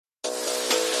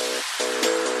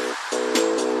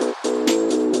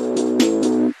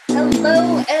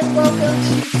Hello and welcome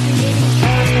to Creating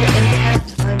Powerful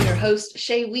Impact. I'm your host,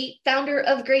 Shay Wheat, founder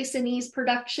of Grace and Ease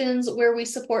Productions, where we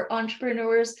support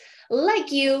entrepreneurs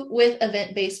like you with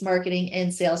event-based marketing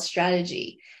and sales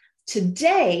strategy.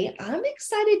 Today, I'm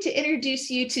excited to introduce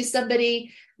you to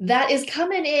somebody that is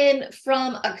coming in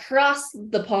from across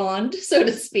the pond, so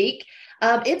to speak.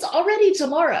 It's already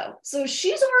tomorrow. So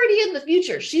she's already in the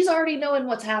future. She's already knowing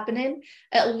what's happening,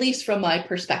 at least from my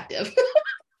perspective.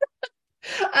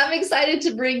 I'm excited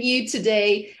to bring you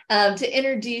today to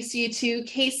introduce you to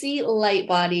Casey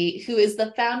Lightbody, who is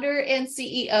the founder and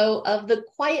CEO of the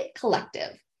Quiet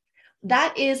Collective.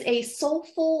 That is a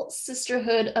soulful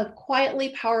sisterhood of quietly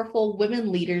powerful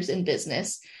women leaders in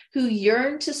business who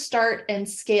yearn to start and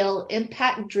scale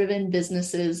impact-driven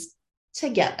businesses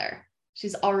together.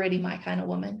 She's already my kind of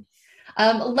woman.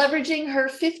 Leveraging her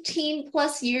 15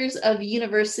 plus years of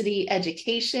university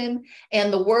education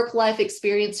and the work-life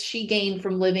experience she gained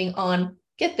from living on,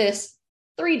 get this,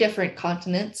 3 different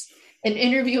continents and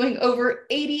interviewing over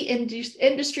 80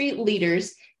 industry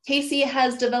leaders, Casey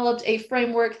has developed a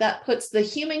framework that puts the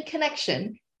human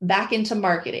connection back into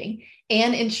marketing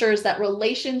and ensures that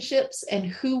relationships and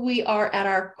who we are at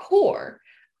our core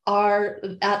are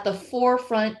at the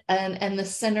forefront and the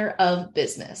center of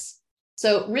business.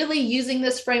 So really using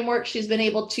this framework, she's been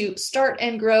able to start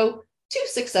and grow 2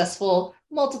 successful,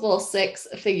 multiple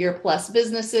 6-figure plus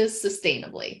businesses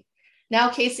sustainably. Now,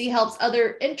 Casey helps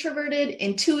other introverted,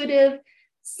 intuitive,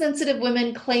 sensitive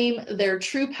women claim their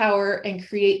true power and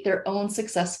create their own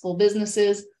successful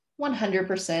businesses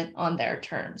 100% on their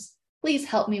terms. Please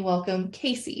help me welcome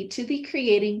Casey to the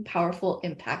Creating Powerful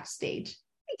Impact stage.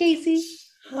 Hey, Casey.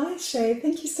 Hi, Shay.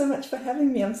 Thank you so much for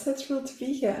having me. I'm so thrilled to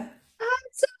be here.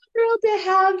 I'm so thrilled to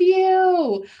have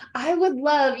you. I would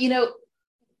love,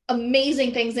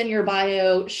 amazing things in your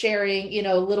bio, sharing,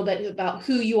 a little bit about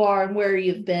who you are and where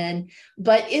you've been.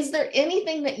 But is there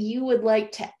anything that you would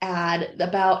like to add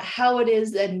about how it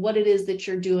is and what it is that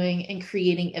you're doing and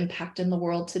creating impact in the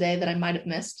world today that I might have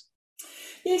missed?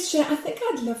 Yes, Shay, I think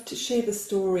I'd love to share the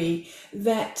story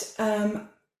that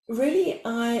really,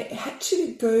 I had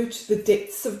to go to the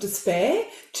depths of despair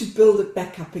to build it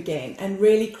back up again and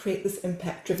really create this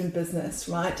impact-driven business,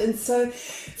 right? And so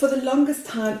for the longest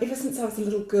time, ever since I was a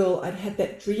little girl, I'd had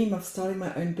that dream of starting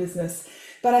my own business.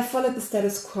 But I followed the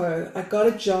status quo. I got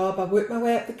a job, I worked my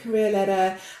way up the career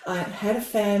ladder, I had a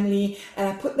family, and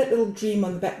I put that little dream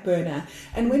on the back burner.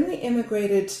 And when we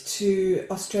immigrated to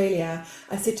Australia,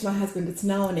 I said to my husband, it's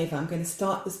now or never, I'm going to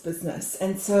start this business.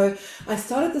 And so I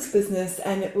started this business,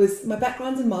 and it was my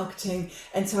background's in marketing,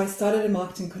 and so I started a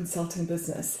marketing consulting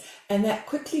business. And that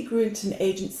quickly grew into an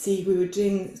agency. We were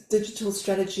doing digital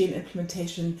strategy and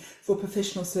implementation for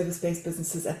professional service-based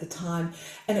businesses at the time.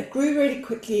 And it grew really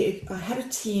quickly. I had a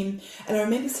team. And I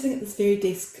remember sitting at this very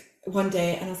desk one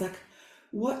day and I was like,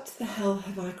 what the hell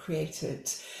have I created?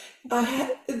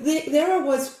 There I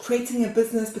was creating a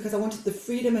business because I wanted the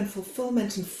freedom and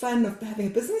fulfillment and fun of having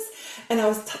a business. And I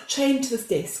was chained to this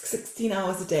desk 16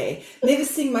 hours a day, never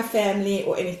seeing my family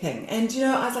or anything. And,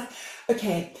 I was like,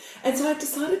 okay. And so I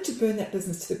decided to burn that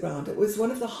business to the ground. It was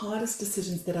one of the hardest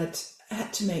decisions that I'd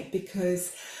had to make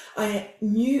because I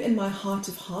knew in my heart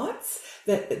of hearts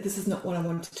that this is not what I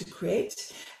wanted to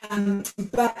create.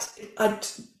 But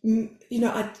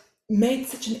I'd made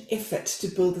such an effort to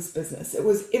build this business. It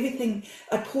was everything.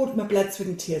 I poured my blood, sweat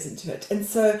and tears into it. And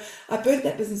so I burnt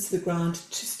that business to the ground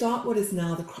to start what is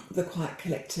now the Quiet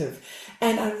Collective.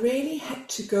 And I really had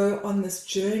to go on this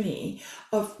journey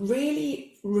of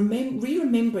really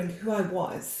remembering who I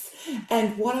was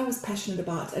and what I was passionate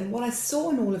about. And what I saw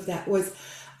in all of that was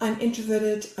I'm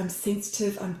introverted, I'm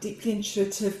sensitive, I'm deeply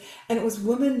intuitive, and it was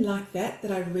women like that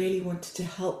I really wanted to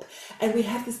help. And we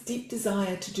have this deep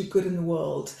desire to do good in the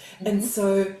world. Mm-hmm. And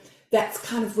so that's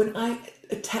kind of when I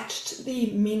attached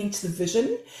the meaning to the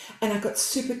vision, and I got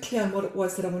super clear on what it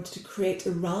was that I wanted to create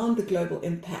around the global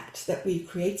impact that we're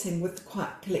creating with the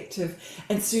Quiet Collective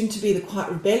and soon to be the Quiet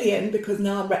Rebellion, because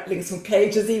now I'm rattling some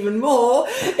cages even more.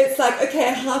 It's like,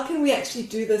 okay, how can we actually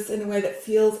do this in a way that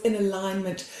feels in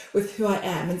alignment with who I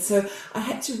am? And so I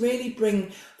had to really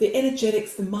bring the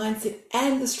energetics, the mindset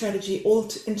and the strategy all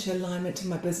into alignment in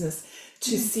my business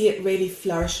to see it really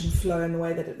flourish and flow in the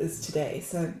way that it is today.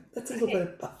 So that's a little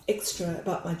bit extra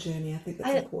about my journey. I think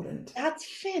that's important. That's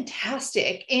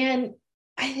fantastic. And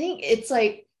I think it's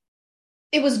like,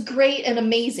 it was great and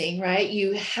amazing, right?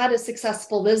 You had a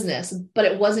successful business, but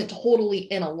it wasn't totally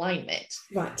in alignment.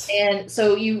 Right. And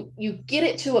so you get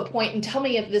it to a point, and tell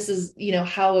me if this is,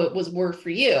 how it was worked for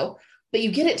you, but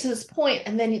you get it to this point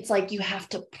and then it's like you have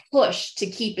to push to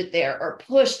keep it there or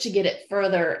push to get it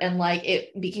further, and like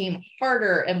it became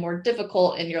harder and more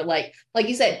difficult, and you're like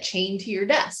you said, chained to your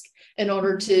desk in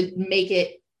order to make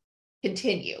it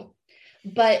continue.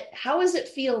 But how does it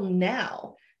feel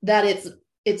now that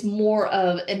it's more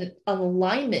of an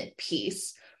alignment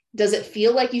piece? Does it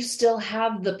feel like you still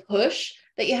have the push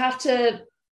that you have to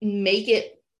make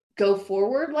it go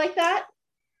forward like that?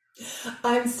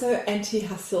 I'm so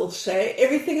anti-hustle, Shay.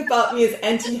 Everything about me is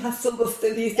anti-hustle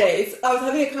these days. I was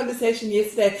having a conversation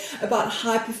yesterday about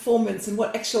high performance and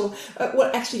what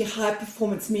actually high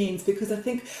performance means, because I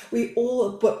think we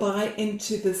all buy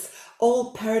into this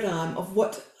old paradigm of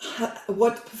what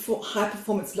high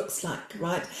performance looks like,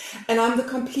 right? And I'm the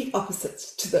complete opposite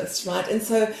to this, right? And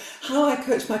so how I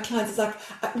coach my clients is like,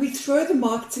 we throw the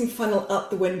marketing funnel out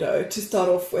the window to start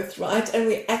off with, right? And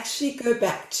we actually go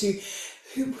back to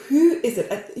who is it?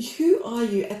 Who are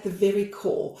you at the very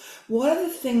core? What are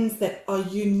the things that are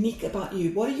unique about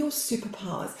you? What are your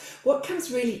superpowers? What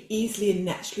comes really easily and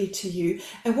naturally to you?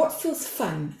 And what feels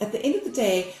fun at the end of the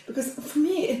day? Because for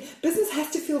me, business has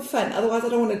to feel fun. Otherwise, I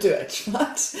don't want to do it,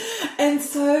 right? And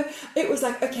so it was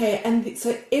like, okay. And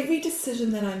so every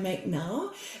decision that I make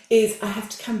now is I have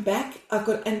to come back.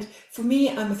 And for me,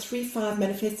 I'm a 3-5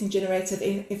 manifesting generator,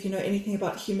 if you know anything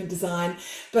about human design,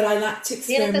 but I like to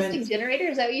experiment. Manifesting generator,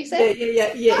 is that what you said?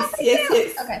 Yeah, yes.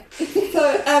 Okay.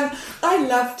 So I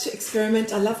love to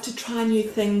experiment. I love to try new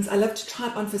things. I love to try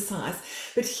it on for size.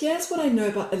 But here's what I know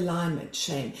about alignment,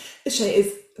 Shay,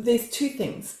 is there's two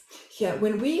things here.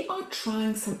 When we are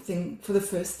trying something for the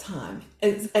first time,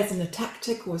 as in a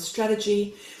tactic or a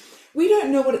strategy, we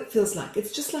don't know what it feels like.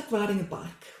 It's just like riding a bike,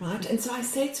 right? And so I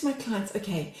say to my clients,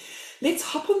 okay, let's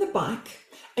hop on the bike.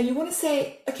 And you want to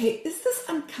say, okay, is this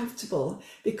uncomfortable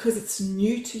because it's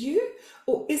new to you?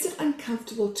 Or is it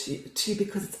uncomfortable to you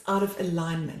because it's out of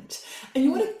alignment? And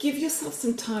you want to give yourself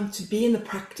some time to be in the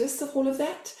practice of all of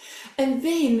that. And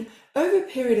then over a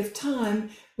period of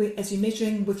time, as you're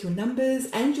measuring with your numbers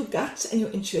and your gut and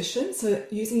your intuition, so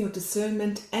using your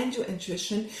discernment and your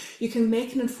intuition, you can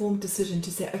make an informed decision to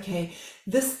say, okay,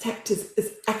 this tactic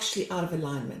is actually out of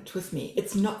alignment with me.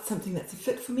 It's not something that's a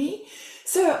fit for me.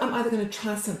 So I'm either going to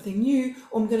try something new,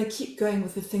 or I'm going to keep going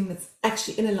with the thing that's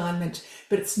actually in alignment,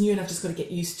 but it's new and I've just got to get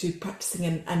used to practicing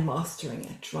and mastering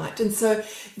it, right? And so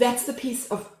that's the piece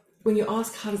of when you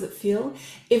ask, how does it feel?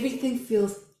 Everything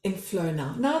feels in flow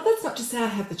now. Now, that's not to say I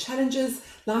have the challenges.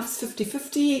 Life's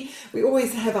 50-50. We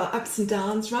always have our ups and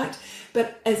downs, right?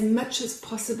 But as much as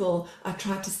possible, I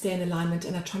try to stay in alignment,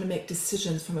 and I try to make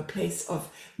decisions from a place of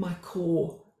my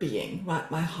core being, right?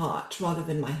 My heart, rather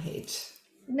than my head.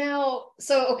 Now,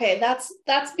 so, okay,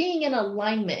 that's being in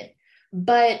alignment,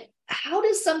 but how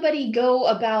does somebody go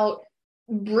about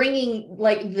bringing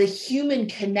like the human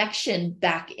connection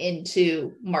back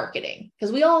into marketing?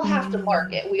 Because we all have to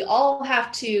market. We all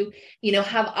have to,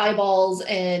 have eyeballs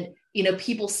and,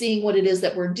 people seeing what it is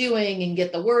that we're doing and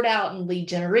get the word out and lead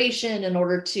generation in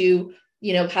order to,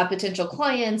 have potential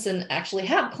clients and actually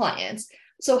have clients.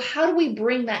 So how do we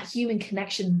bring that human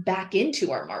connection back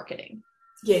into our marketing?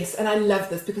 Yes, and I love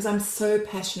this because I'm so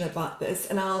passionate about this.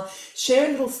 And I'll share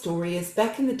a little story. Is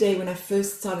back in the day when I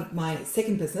first started my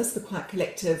second business, The Quiet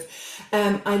Collective,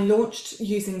 I launched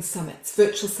using summits,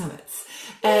 virtual summits.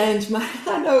 And it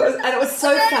was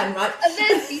so fun, right?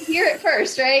 Events, you hear it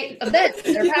first, right? Events,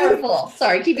 they're powerful.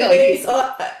 Sorry, keep going. Yes,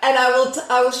 and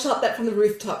I will shout that from the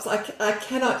rooftops. I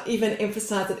cannot even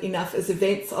emphasize it enough, as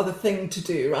events are the thing to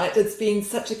do, right? It's been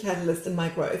such a catalyst in my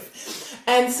growth.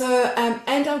 And so,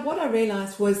 what I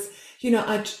realized was,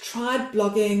 I'd tried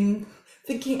blogging,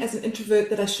 thinking as an introvert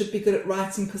that I should be good at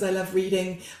writing because I love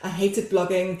reading. I hated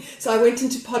blogging. So I went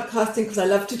into podcasting because I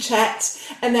love to chat.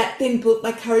 And that then built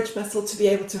my courage muscle to be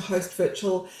able to host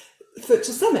virtual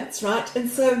summits, right? And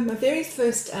so my very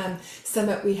first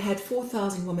summit, we had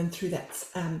 4,000 women through that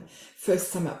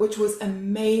first summit, which was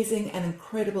amazing and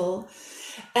incredible.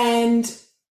 And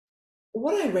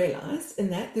what I realized in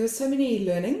that, there were so many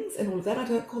learnings and all of that. I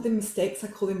don't call them mistakes, I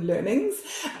call them learnings.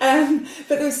 But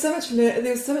there was so much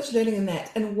learning in that.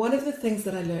 And one of the things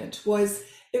that I learned was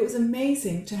it was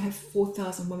amazing to have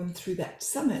 4,000 women through that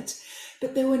summit.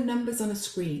 But there were numbers on a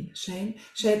screen, Shane,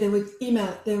 there were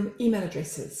email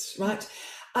addresses, right?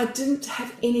 I didn't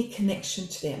have any connection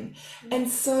to them. And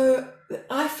so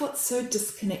I felt so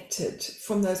disconnected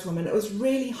from those women. It was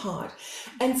really hard.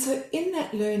 And so in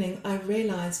that learning, I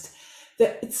realized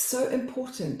that it's so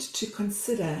important to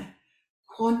consider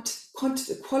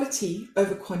quality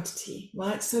over quantity,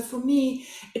 right? So for me,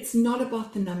 it's not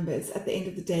about the numbers at the end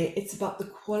of the day. It's about the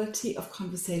quality of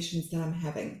conversations that I'm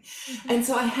having. And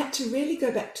so I had to really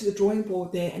go back to the drawing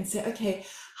board there and say, okay,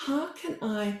 how can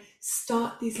I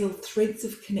start these little threads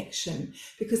of connection?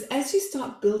 Because as you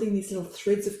start building these little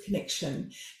threads of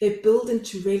connection, they build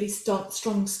into really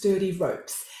strong, sturdy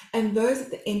ropes. And those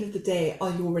at the end of the day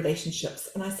are your relationships.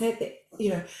 And I say that,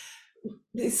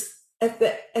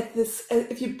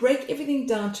 if you break everything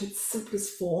down to its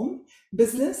simplest form,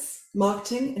 business,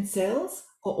 marketing, and sales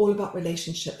are all about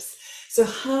relationships. So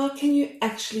how can you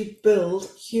actually build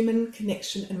human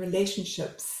connection and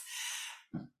relationships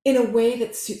in a way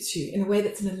that suits you, in a way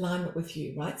that's in alignment with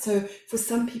you, right? So for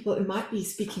some people, it might be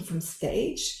speaking from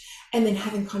stage and then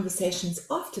having conversations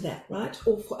after that, right?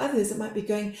 Or for others, it might be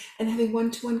going and having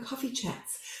one-to-one coffee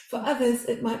chats. For others,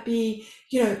 it might be,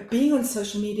 being on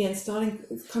social media and starting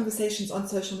conversations on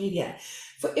social media.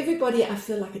 For everybody, I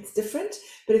feel like it's different.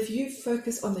 But if you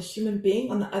focus on the human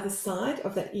being on the other side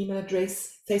of that email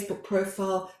address, Facebook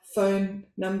profile, phone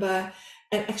number,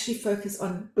 and actually focus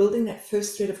on building that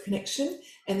first thread of connection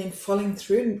and then following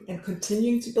through and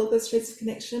continuing to build those threads of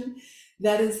connection,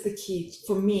 that is the key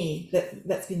for me.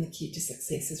 That's been the key to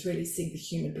success, is really seeing the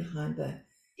human behind the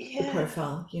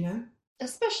profile,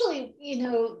 Especially,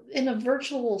 in a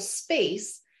virtual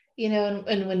space, and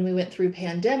when we went through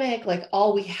pandemic, like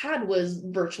all we had was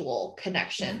virtual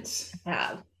connection to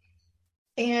have.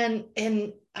 And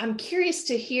I'm curious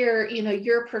to hear,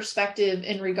 your perspective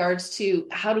in regards to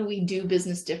how do we do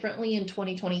business differently in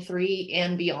 2023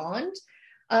 and beyond.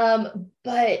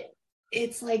 But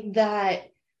it's like that,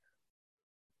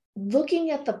 looking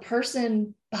at the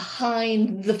person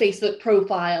behind the Facebook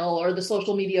profile or the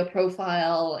social media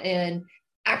profile and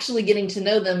actually getting to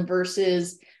know them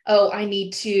versus, I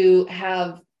need to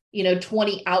have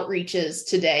 20 outreaches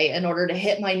today in order to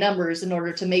hit my numbers, in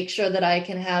order to make sure that I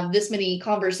can have this many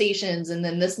conversations and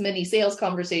then this many sales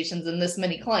conversations and this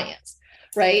many clients,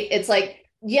 right? It's like,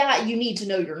 yeah, you need to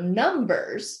know your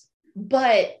numbers,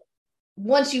 but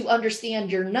once you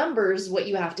understand your numbers, what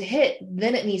you have to hit,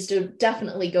 then it needs to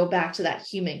definitely go back to that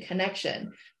human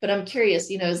connection. But I'm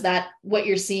curious, is that what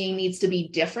you're seeing needs to be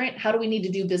different? How do we need to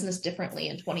do business differently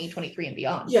in 2023 and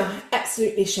beyond? Yeah,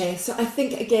 absolutely, Shay. So I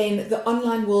think, again, the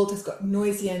online world has got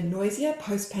noisier and noisier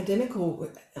post-pandemic, or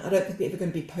I don't think we're ever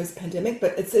going to be post-pandemic,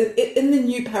 but it's in the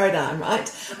new paradigm, right?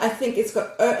 I think it's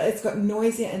got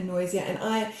noisier and noisier. And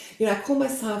I call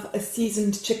myself a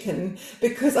seasoned chicken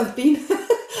because I've been...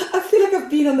 I feel like I've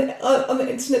been on the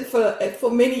internet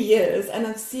for many years, and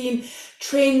I've seen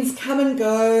trends come and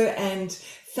go and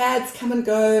fads come and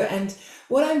go. And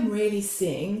what I'm really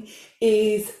seeing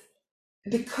is,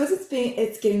 because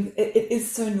it is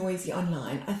so noisy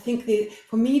online, I think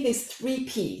for me there's 3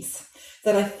 P's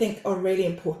that I think are really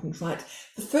important, right?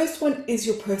 The first one is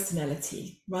your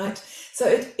personality, right? So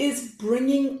it is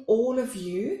bringing all of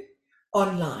you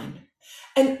online.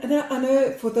 And I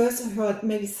know for those who are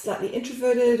maybe slightly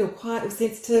introverted or quiet or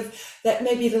sensitive, that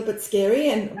may be a little bit scary.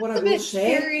 And what I will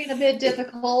share, scary and a bit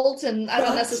difficult, and I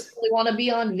don't necessarily want to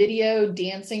be on video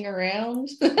dancing around.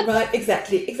 Right,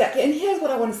 exactly. And here's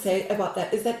what I want to say about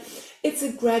that, is that it's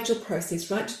a gradual process,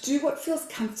 right? Do what feels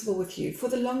comfortable with you. For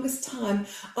the longest time,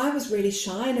 I was really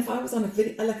shy, and if I was on a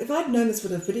video, like if I'd known this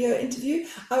was a video interview,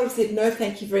 I would have said, no,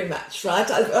 thank you very much, right?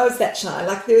 I was that shy,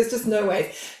 like there was just no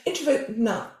way. Introvert,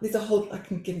 no, I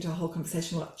can get into a whole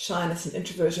conversation about shyness and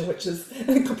introversion, which is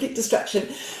a complete distraction.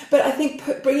 But I think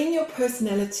bringing your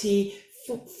personality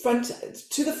to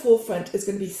the forefront is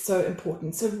going to be so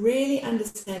important. So really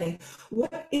understanding,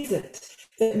 what is it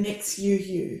that makes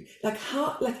you? Like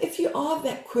if you are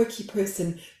that quirky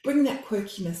person, bring that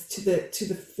quirkiness to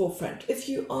the forefront. If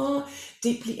you are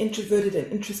deeply introverted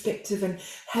and introspective and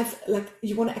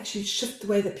you want to actually shift the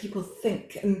way that people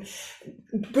think, and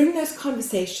bring those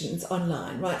conversations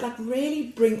online, right? Like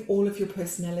really bring all of your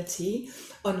personality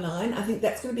online. I think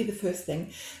that's going to be the first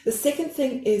thing. The second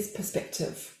thing is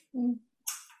perspective.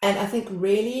 And I think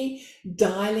really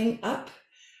dialing up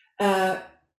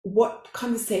what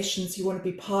conversations you want to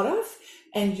be part of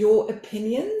and your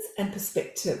opinions and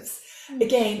perspectives.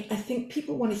 Again, I think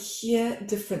people want to hear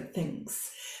different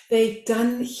things. They're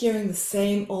done hearing the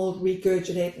same old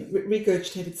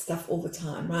regurgitated stuff all the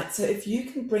time, right? So if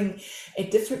you can bring a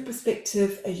different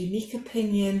perspective, a unique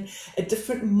opinion, a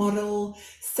different model,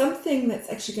 something that's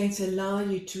actually going to allow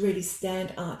you to really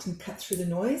stand out and cut through the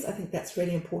noise, I think that's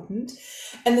really important.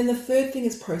 And then the third thing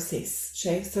is process,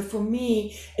 Shay. So for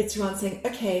me, it's around saying,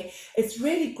 okay, it's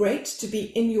really great to be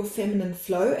in your feminine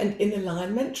flow and in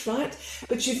alignment, right?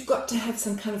 But you've got to have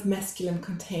some kind of masculine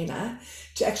container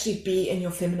to actually be in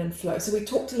your feminine feminine flow. So we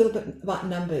talked a little bit about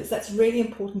numbers. That's really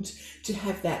important to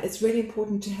have that. It's really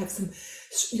important to have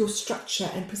your structure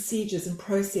and procedures and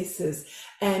processes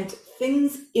and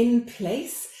things in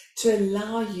place to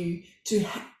allow you to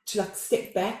like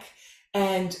step back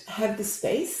and have the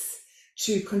space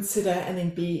to consider and then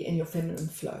be in your feminine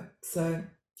flow. So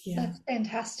yeah. That's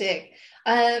fantastic.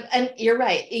 And you're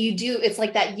right. It's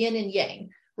like that yin and yang,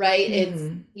 right?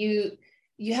 It's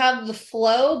you have the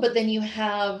flow, but then you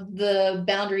have the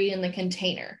boundary in the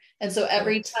container. And so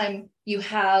every time you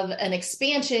have an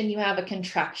expansion, you have a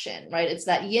contraction, right? It's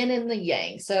that yin and the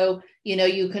yang. So,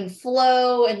 you can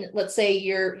flow, and let's say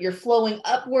you're flowing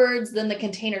upwards, then the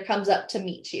container comes up to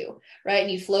meet you, right?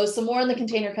 And you flow some more and the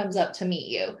container comes up to meet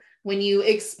you. When you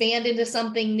expand into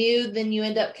something new, then you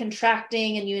end up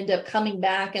contracting and you end up coming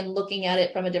back and looking at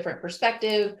it from a different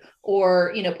perspective,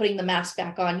 or, putting the mask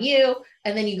back on you,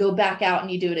 and then you go back out and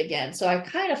you do it again. So I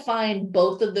kind of find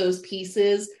both of those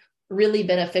pieces really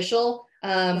beneficial.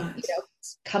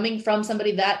 Coming from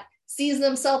somebody that sees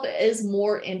themselves as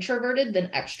more introverted than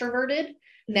extroverted.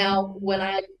 Now, when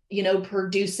I,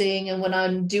 producing and when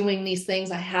I'm doing these things,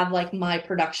 I have like my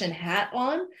production hat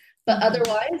on, but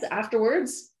otherwise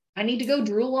afterwards, I need to go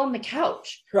drool on the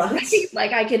couch, right?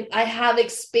 Like I have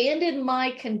expanded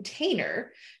my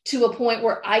container to a point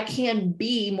where I can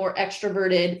be more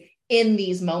extroverted in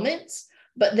these moments,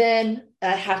 but then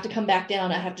I have to come back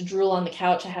down. I have to drool on the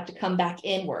couch. I have to come back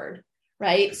inward,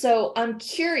 right? So I'm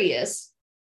curious.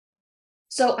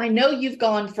 So I know you've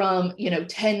gone from,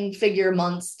 10-figure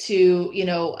months to,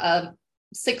 a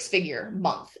 6-figure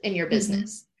month in your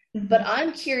business. But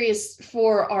I'm curious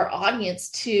for our audience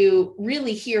to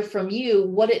really hear from you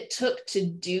what it took to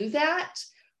do that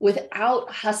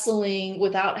without hustling,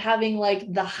 without having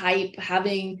like the hype,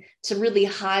 having to really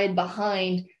hide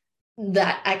behind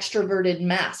that extroverted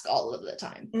mask all of the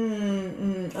time.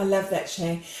 I love that,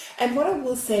 Shay. And what I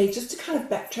will say, just to kind of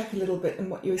backtrack a little bit in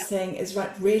what you were saying, is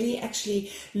really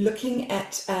actually looking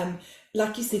at,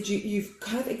 like you said, you've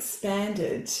kind of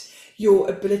expanded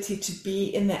your ability to be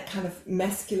in that kind of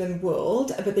masculine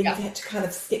world, but then you've had to kind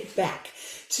of step back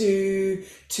to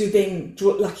then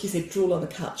draw, like you said, drool on the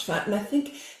couch, right? And I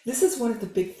think this is one of the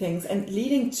big things, and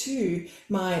leading to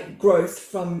my growth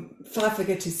from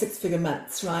 5-figure to 6-figure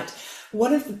months, right?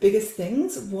 One of the biggest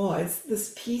things was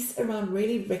this piece around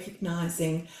really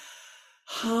recognizing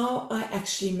how I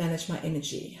actually manage my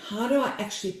energy. How do I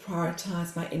actually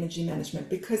prioritize my energy management?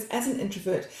 Because as an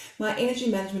introvert, my energy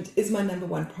management is my number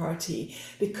one priority.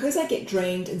 Because I get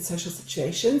drained in social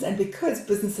situations, and because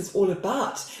business is all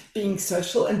about being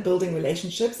social and building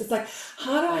relationships, it's like,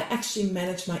 how do I actually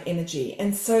manage my energy?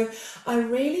 And so I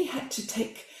really had to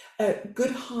take a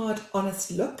good, hard,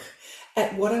 honest look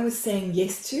at what I was saying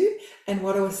yes to and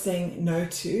what I was saying no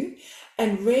to,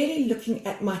 and really looking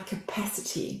at my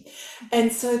capacity.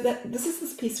 And so that this is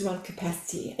this piece around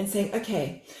capacity and saying,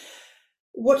 okay,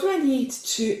 what do I need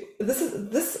to,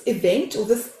 this event or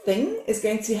this thing is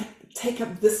going to take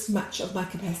up this much of my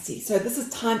capacity. So this is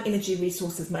time, energy,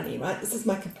 resources, money, right? This is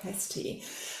my capacity.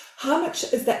 How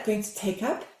much is that going to take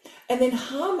up? And then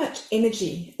how much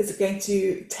energy is it going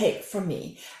to take from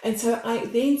me? And so I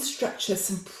then structure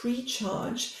some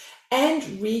pre-charge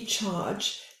and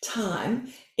recharge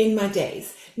time in my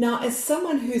days. Now, as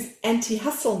someone who's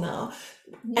anti-hustle now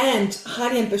and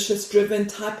highly ambitious, driven,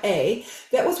 type A,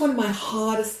 that was one of my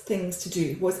hardest things to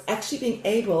do, was actually being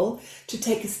able to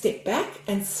take a step back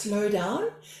and slow down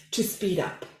to speed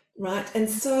up, right? And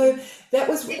so that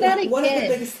was one of the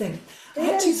biggest things. I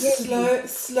had to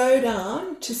slow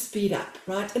down to speed up,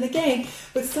 right? And again,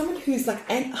 with someone who's like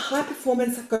high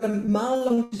performance, I've got a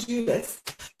mile-long to-do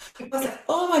list, I was like,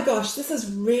 oh my gosh, this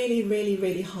is really, really,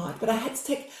 really hard. But I had to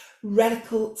take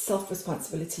radical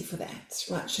self-responsibility for that,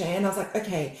 right, Shay? And I was like,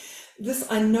 okay,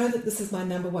 I know that this is my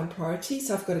number one priority,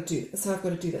 so I've got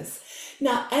to do this.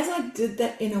 Now, as I did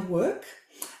that inner work,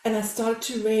 and I started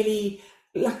to really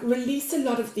release a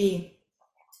lot of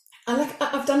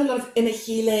I've done a lot of inner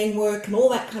healing work and all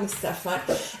that kind of stuff, right?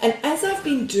 And as I've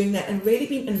been doing that and really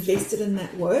been invested in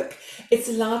that work, it's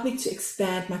allowed me to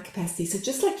expand my capacity. So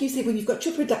just like you said, when you've got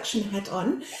your production hat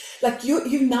on, like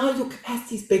you now your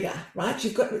capacity is bigger, right?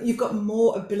 You've got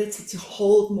more ability to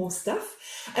hold more stuff.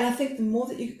 And I think the more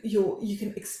that you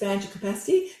can expand your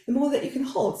capacity, the more that you can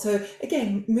hold. So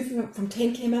again, moving up from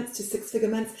 10K months to 6-figure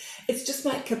months, it's just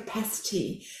my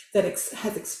capacity that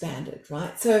has expanded,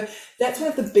 right? So that's one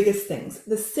of the biggest things.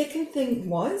 The second thing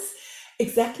was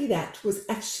exactly that, was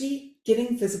actually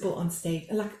getting visible on stage.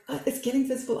 Like it's getting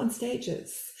visible on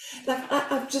stages. Like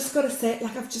I've just got to say,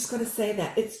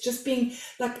 that it's just being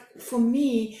like, for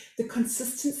me, the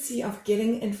consistency of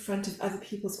getting in front of other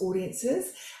people's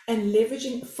audiences and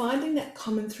leveraging, finding that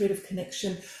common thread of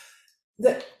connection,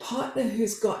 that partner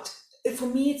who's got, for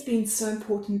me, it's been so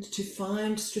important to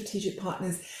find strategic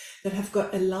partners that have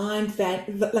got aligned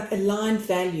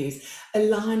values,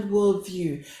 aligned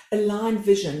worldview, aligned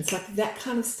visions, like that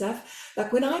kind of stuff.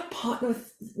 Like when I partner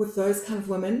with those kind of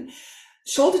women,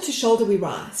 shoulder to shoulder we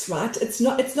rise, right? It's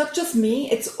not just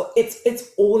me, it's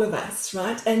all of us,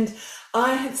 right? And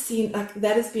I have seen like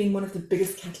that as being one of the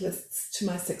biggest catalysts to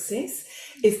my success,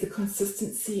 is the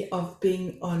consistency of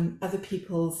being on other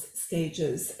people's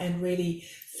stages and really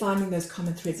finding those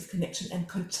common threads of connection and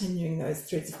continuing those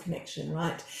threads of connection,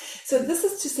 right? So this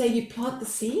is to say, you plant the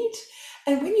seed,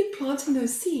 and when you're planting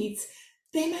those seeds,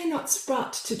 they may not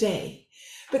sprout today,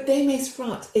 but they may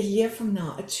sprout a year from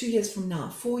now, 2 years from now,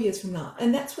 4 years from now.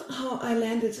 And that's how I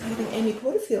landed having Amy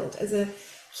Porterfield as a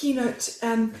keynote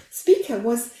speaker.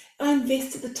 Was I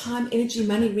invested the time, energy,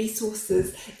 money,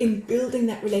 resources in building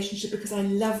that relationship because I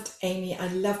loved Amy. I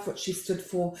loved what she stood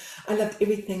for. I loved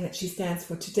everything that she stands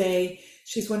for. Today,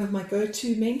 she's one of my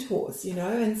go-to mentors,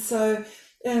 and so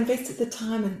I invested the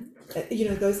time, and,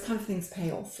 those kind of things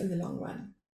pay off in the long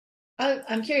run.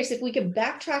 I'm curious if we could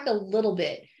backtrack a little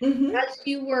bit. As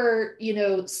you were,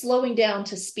 slowing down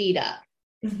to speed up,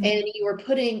 and you were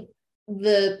putting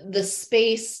the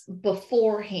space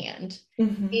beforehand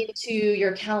into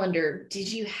your calendar,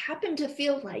 did you happen to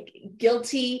feel like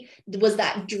guilty? Was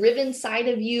that driven side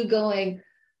of you going,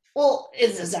 well,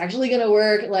 is this actually going to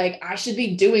work? Like, I should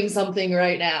be doing something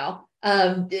right now.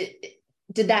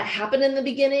 Did that happen in the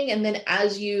beginning? And then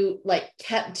as you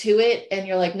kept to it and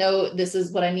you're like, no, this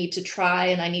is what I need to try,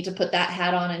 and I need to put that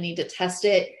hat on, I need to test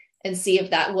it and see if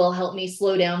that will help me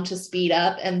slow down to speed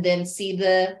up and then see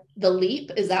the leap.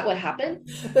 Is that what happened?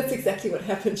 That's exactly what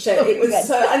happened, Shay. It was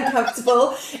so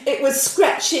uncomfortable. It was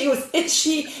scratchy. It was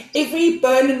itchy. Every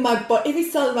bone in my body, every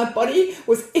cell in my body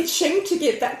was itching to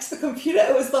get back to the computer.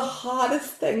 It was the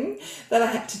hardest thing that I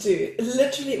had to do.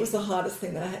 Literally, it was the hardest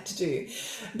thing that I had to do.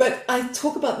 But I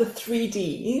talk about the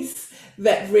 3Ds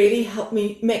that really helped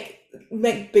me make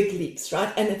big leaps,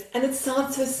 right? And it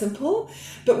sounds so simple,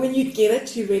 but when you get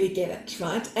it, you really get it,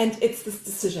 right? And it's this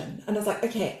decision. And I was like,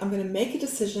 okay, I'm going to make a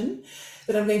decision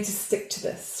that I'm going to stick to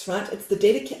this, right? It's the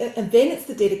dedication, and then it's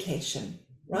the dedication,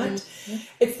 right?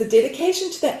 It's the dedication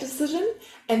to that decision,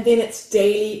 and then it's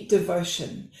daily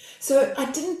devotion. So I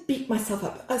didn't beat myself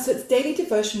up. So it's daily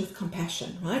devotion with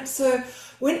compassion, right? So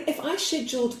if I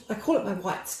scheduled, I call it my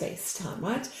white space time,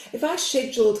 right? If I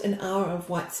scheduled an hour of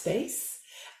white space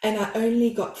and I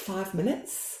only got 5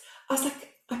 minutes, I was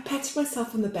like, I patted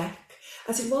myself on the back.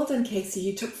 I said, well done, Casey,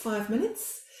 you took 5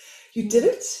 minutes, you did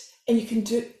it, and you can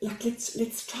do it. Like,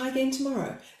 let's try again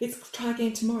tomorrow.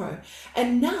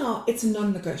 And now it's a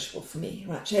non-negotiable for me,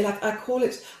 right, Shay? Like I call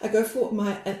it, I go for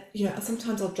my,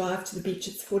 sometimes I'll drive to the beach,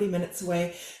 it's 40 minutes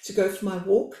away to go for my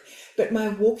walk, but my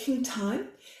walking time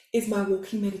is my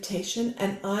walking meditation,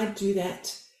 and I do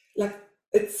that like,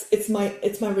 it's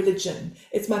my religion.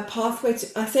 It's my pathway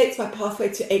to, I say it's my pathway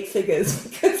to 8 figures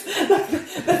because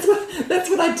that's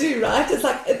what I do, right? It's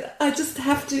like, I just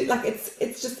have to, like,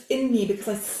 it's just in me because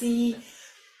I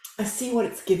see what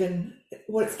it's given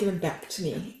back to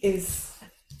me is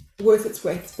worth its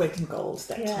weight in gold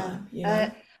that time.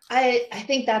 I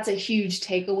think that's a huge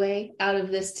takeaway out of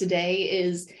this today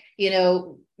is,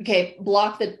 okay,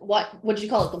 block the, what did you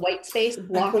call it? The white space,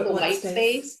 block the white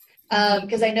space.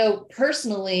 Because I know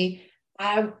personally,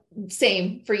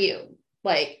 same for you,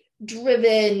 like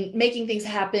driven, making things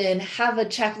happen, have a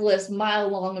checklist mile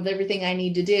long of everything I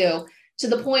need to do, to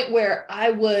the point where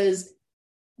I was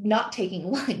not taking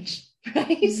lunch, right?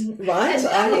 Right.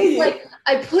 And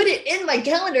I put it in my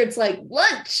calendar. It's like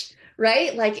lunch,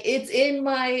 right? Like it's in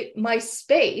my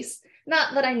space.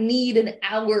 Not that I need an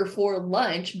hour for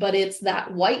lunch, but it's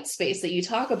that white space that you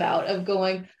talk about of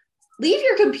going, leave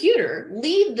your computer,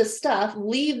 leave the stuff,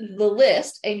 leave the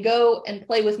list, and go and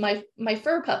play with my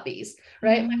fur puppies,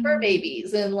 right? My fur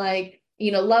babies, and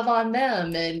love on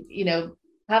them, and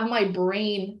have my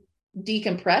brain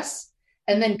decompress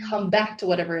and then come back to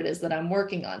whatever it is that I'm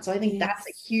working on. So I think that's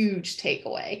a huge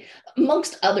takeaway,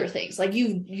 amongst other things. Like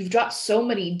you've dropped so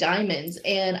many diamonds,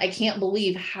 and I can't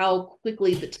believe how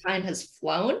quickly the time has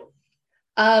flown.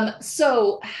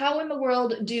 So how in the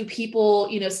world do people,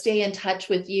 stay in touch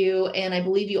with you? And I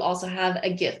believe you also have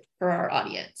a gift for our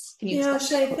audience. Can you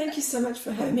Shay, thank you so much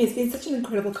for having me. It's been such an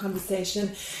incredible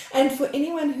conversation. And for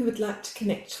anyone who would like to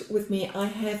connect with me, I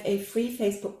have a free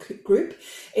Facebook group.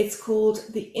 It's called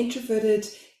the Introverted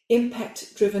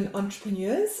impact-driven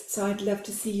entrepreneurs. So I'd love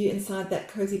to see you inside that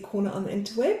cozy corner on the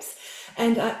interwebs.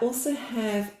 And I also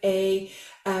have a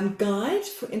guide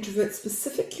for introverts,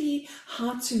 specifically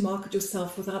how to market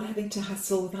yourself without having to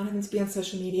hustle, without having to be on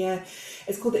social media.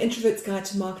 It's called the Introvert's Guide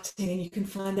to Marketing, and you can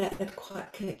find that at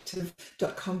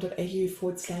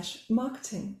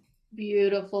quietcollective.com.au/marketing.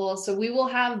 Beautiful. So we will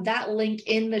have that link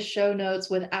in the show notes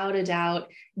without a doubt.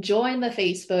 Join the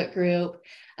Facebook group.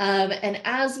 And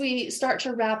as we start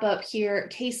to wrap up here,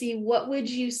 Casey, what would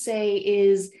you say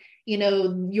is,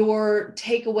 your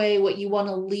takeaway, what you want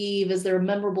to leave? Is there a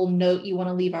memorable note you want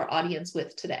to leave our audience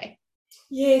with today?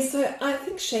 Yeah, so I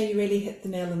think Shay really hit the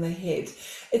nail on the head.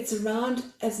 It's around,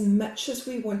 as much as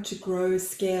we want to grow,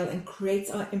 scale, and create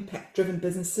our impact-driven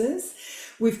businesses,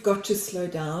 we've got to slow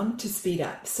down to speed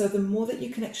up. So the more that you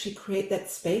can actually create that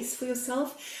space for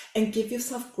yourself and give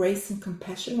yourself grace and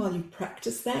compassion while you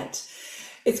practice that,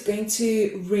 it's going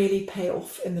to really pay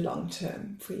off in the long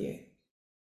term for you.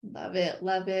 Love it.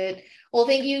 Love it. Well,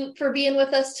 thank you for being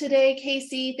with us today,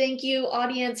 Casey. Thank you,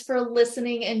 audience, for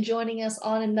listening and joining us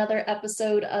on another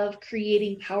episode of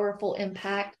Creating Powerful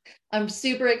Impact. I'm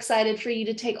super excited for you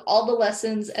to take all the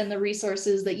lessons and the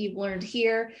resources that you've learned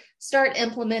here, start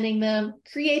implementing them,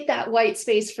 create that white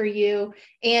space for you,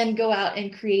 and go out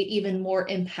and create even more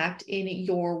impact in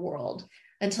your world.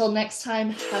 Until next time,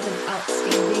 have an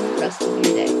outstanding rest of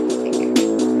your day. Take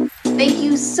care. Thank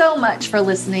you so much for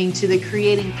listening to the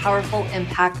Creating Powerful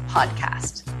Impact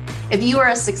podcast. If you are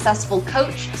a successful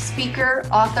coach, speaker,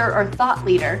 author, or thought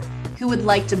leader who would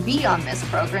like to be on this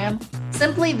program,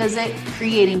 simply visit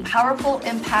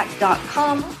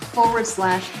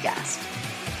creatingpowerfulimpact.com/guest.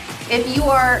 If you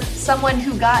are someone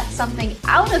who got something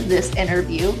out of this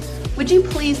interview, would you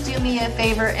please do me a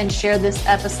favor and share this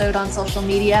episode on social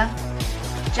media?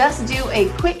 Just do a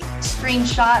quick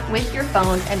screenshot with your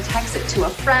phone and text it to a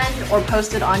friend or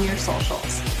post it on your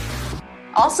socials.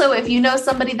 Also, if you know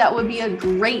somebody that would be a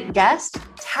great guest,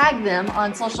 tag them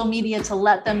on social media to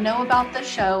let them know about the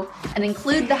show and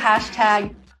include the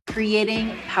hashtag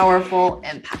Creating Powerful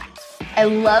Impact. I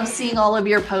love seeing all of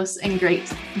your posts and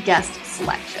great guest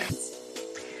selections.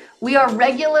 We are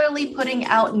regularly putting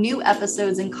out new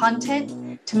episodes and content.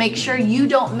 To make sure you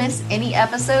don't miss any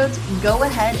episodes, go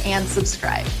ahead and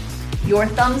subscribe. Your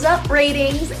thumbs up,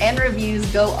 ratings, and reviews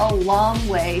go a long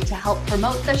way to help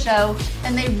promote the show,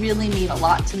 and they really mean a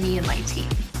lot to me and my team.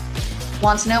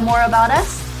 Want to know more about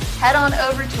us? Head on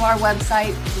over to our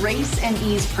website,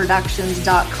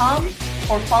 graceandeaseproductions.com,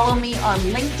 or follow me on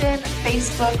LinkedIn,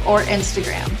 Facebook, or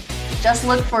Instagram. Just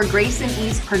look for Grace and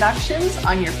Ease Productions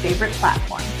on your favorite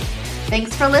platform.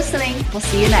 Thanks for listening. We'll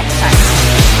see you next time.